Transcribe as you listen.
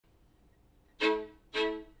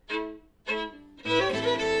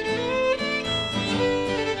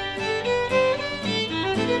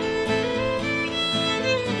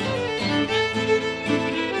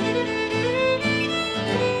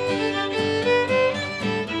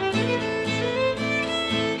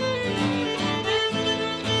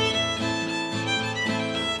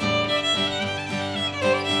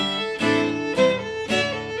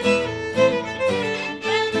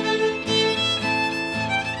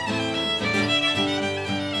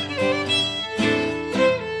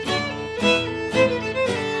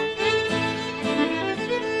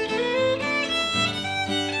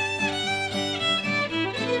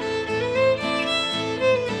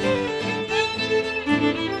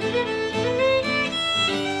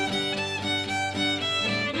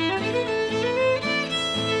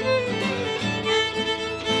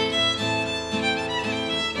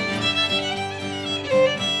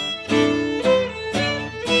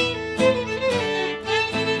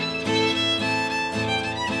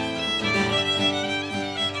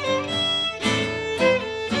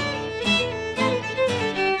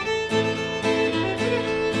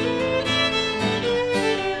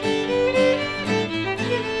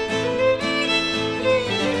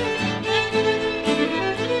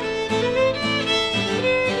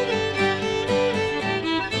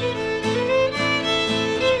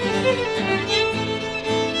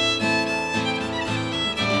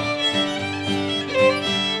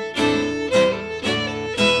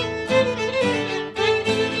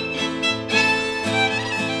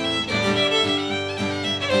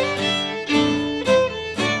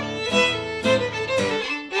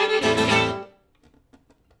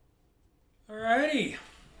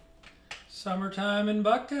Summertime in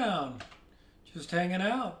Bucktown. Just hanging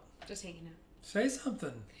out. Just hanging out. Say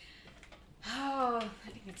something. Oh, I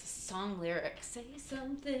think it's a song lyric. Say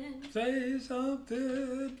something. Say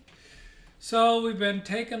something. So we've been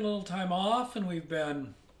taking a little time off and we've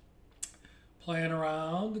been playing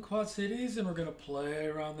around the Quad Cities, and we're going to play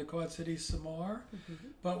around the Quad Cities some more. Mm-hmm.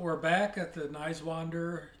 But we're back at the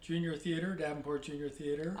Niswander Junior Theater, Davenport Junior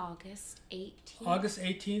Theater. August 18th. August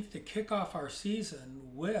 18th to kick off our season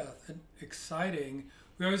with an exciting,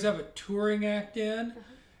 we always have a touring act in,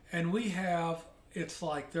 and we have,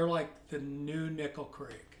 they're like the new Nickel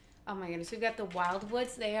Creek. Oh my goodness, we've got the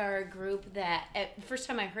Wildwoods. They are a group that, the first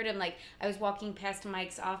time I heard them, I was walking past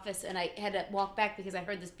Mike's office and I had to walk back because I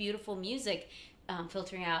heard this beautiful music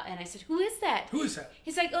filtering out, and I said, who is that? Who is that?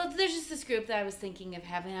 He's like, oh, there's just this group that I was thinking of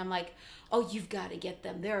having. I'm like, oh, you've got to get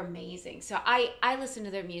them. They're amazing. So I listen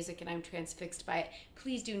to their music and I'm transfixed by it.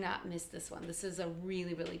 Please do not miss this one. This is a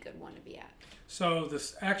really, really good one to be at. So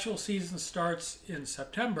this actual season starts in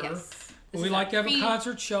September. Yes. We like to have a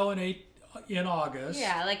concert show in August.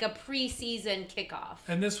 Yeah, like a pre-season kickoff.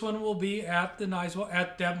 And this one will be at the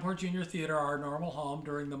at Davenport Junior Theater, our normal home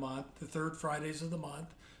during the month, the third Fridays of the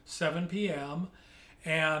month, 7 p.m.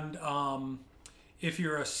 And if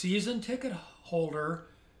you're a season ticket holder,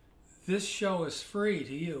 this show is free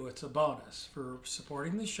to you. It's a bonus for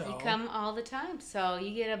supporting the show. You come all the time, so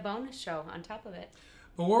you get a bonus show on top of it.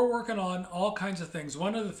 But we're working on all kinds of things.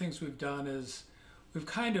 One of the things we've done is we've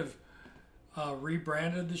kind of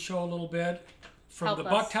rebranded the show a little bit. From the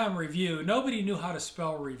Bucktown Review, nobody knew how to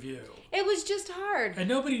spell review. It was just hard. And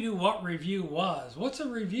nobody knew what review was. What's a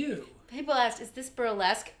review? People asked, is this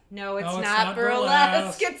burlesque? No, it's not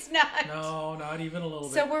burlesque. It's not. No, not even a little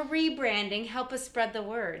bit. So we're rebranding. Help us spread the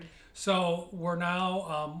word. So we're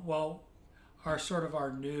now,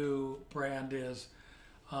 our new brand is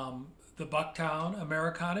the Bucktown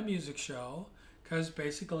Americana Music Show, because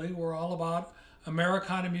basically we're all about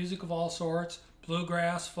Americana music of all sorts,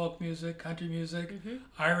 bluegrass, folk music, country music,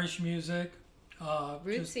 Irish music,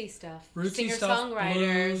 rootsy stuff, singer-songwriters,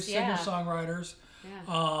 blues, singer-songwriters.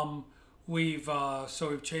 Yeah. We've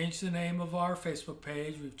changed the name of our Facebook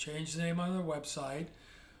page. We've changed the name on our website.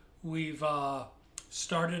 We've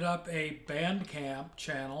started up a Bandcamp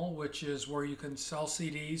channel, which is where you can sell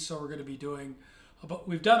CDs. So we're going to be doing,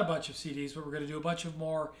 we've done a bunch of CDs, but we're going to do a bunch of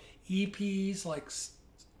more EPs, like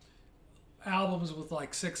albums with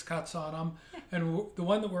like 6 cuts on them. And the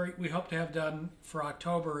one that we hope to have done for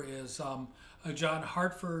October is a John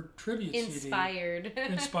Hartford tribute CD.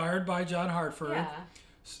 Inspired by John Hartford. Yeah.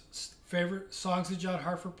 Favorite songs that John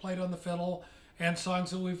Hartford played on the fiddle, and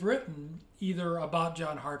songs that we've written either about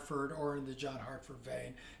John Hartford or in the John Hartford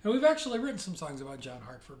vein. And we've actually written some songs about John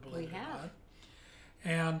Hartford, believe it or not.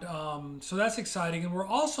 And so that's exciting. And we're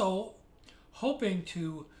also hoping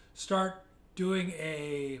to start doing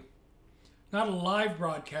not a live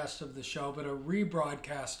broadcast of the show, but a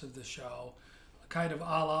rebroadcast of the show, kind of a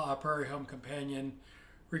la a Prairie Home Companion.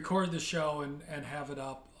 Record the show and have it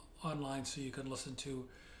up online so you can listen to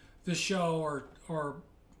the show or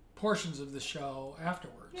portions of the show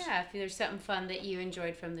afterwards. Yeah, if there's something fun that you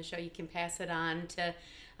enjoyed from the show, you can pass it on to,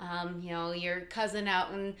 your cousin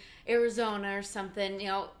out in Arizona or something.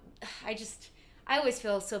 I always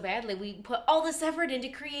feel so badly. We put all this effort into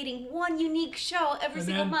creating one unique show every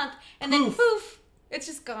single month, and then poof, it's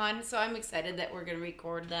just gone. So I'm excited that we're going to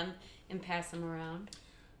record them and pass them around.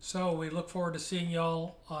 So we look forward to seeing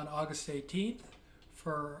y'all on August 18th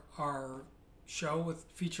for our show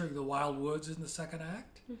featuring the Wildwoods in the second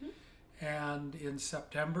act, and in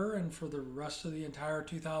September, and for the rest of the entire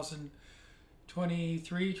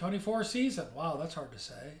 2023-24 season. Wow, that's hard to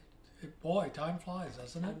say. Boy, time flies,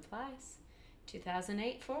 doesn't it? Time flies.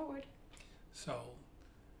 2008 forward. So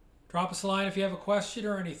drop us a line if you have a question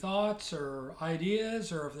or any thoughts or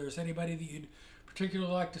ideas, or if there's anybody that you'd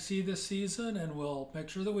particularly like to see this season, and we'll make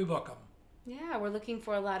sure that we book them. Yeah, we're looking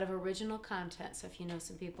for a lot of original content. So if you know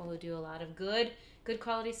some people who do a lot of good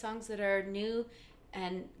quality songs that are new,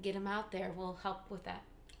 and get them out there, we'll help with that.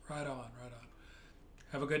 Right on.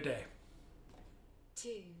 Have a good day.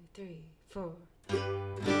 2, 3, 4.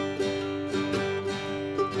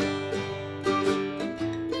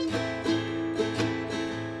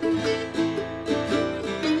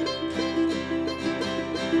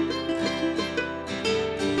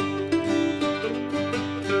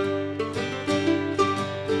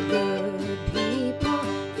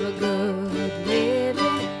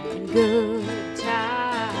 Good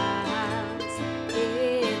times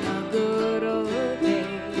in the good old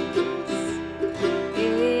days,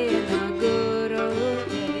 in the good old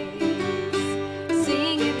days.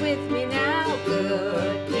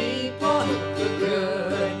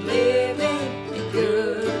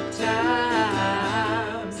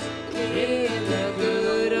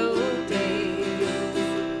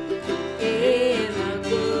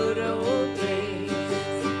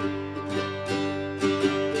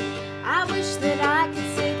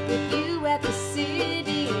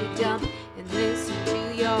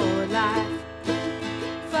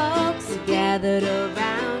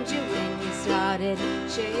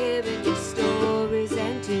 living your stories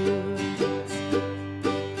and tunes.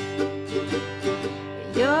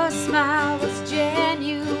 Your smile was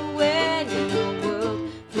genuine in a world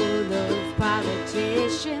full of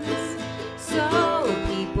politicians. So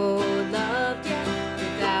people loved you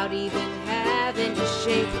without even having to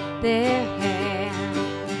shake their hand,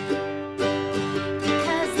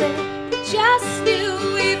 because they just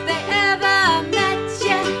knew if they ever met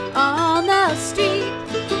you on the street,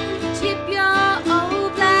 tip your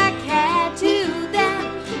old black hat to them.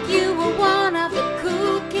 You were one of the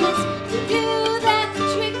cool kids who knew that the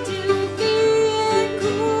trick to being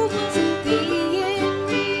cool was being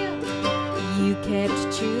real. You kept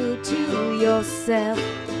true to yourself,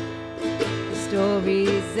 the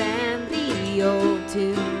stories and the old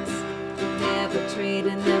tunes, never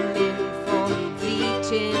trading them in for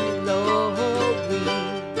fleeting glory.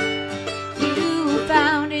 You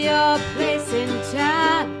found your place in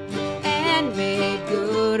time and made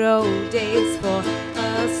good old days for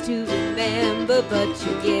us to remember, but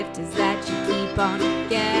your gift is that you keep on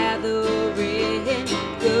gathering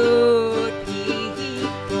good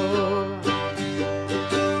people.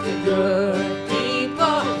 Good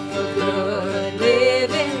people for good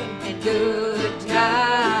living and good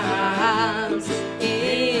times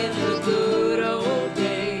in the good old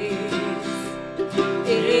days.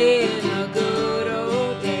 In the good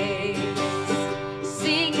old days.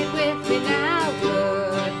 Sing it with me now.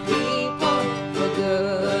 Good people for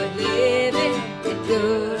good living and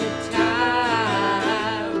good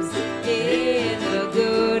times in the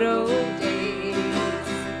good old days.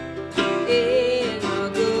 In the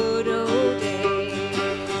good old days.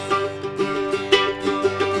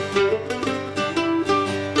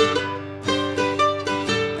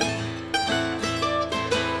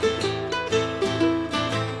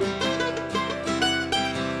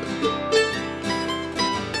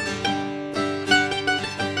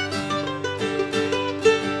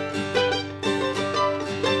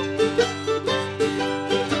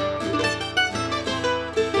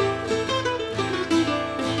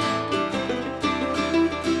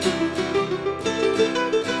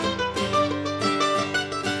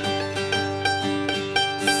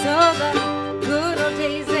 So the good old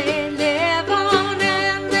days they live on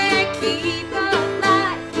and they keep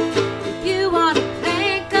alive. If you want to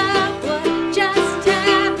plank up wood, just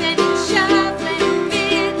tapping and shuffling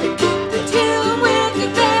fiddling, the tune with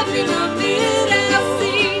your left in the middle,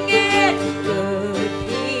 singing. Good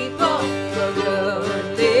people for good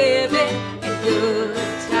living and good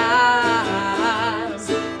times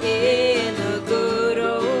in the good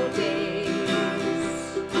old days.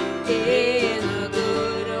 In the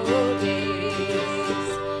good old days.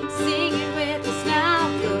 Sing it with us now.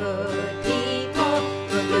 Good people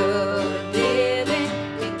for good living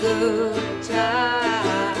and good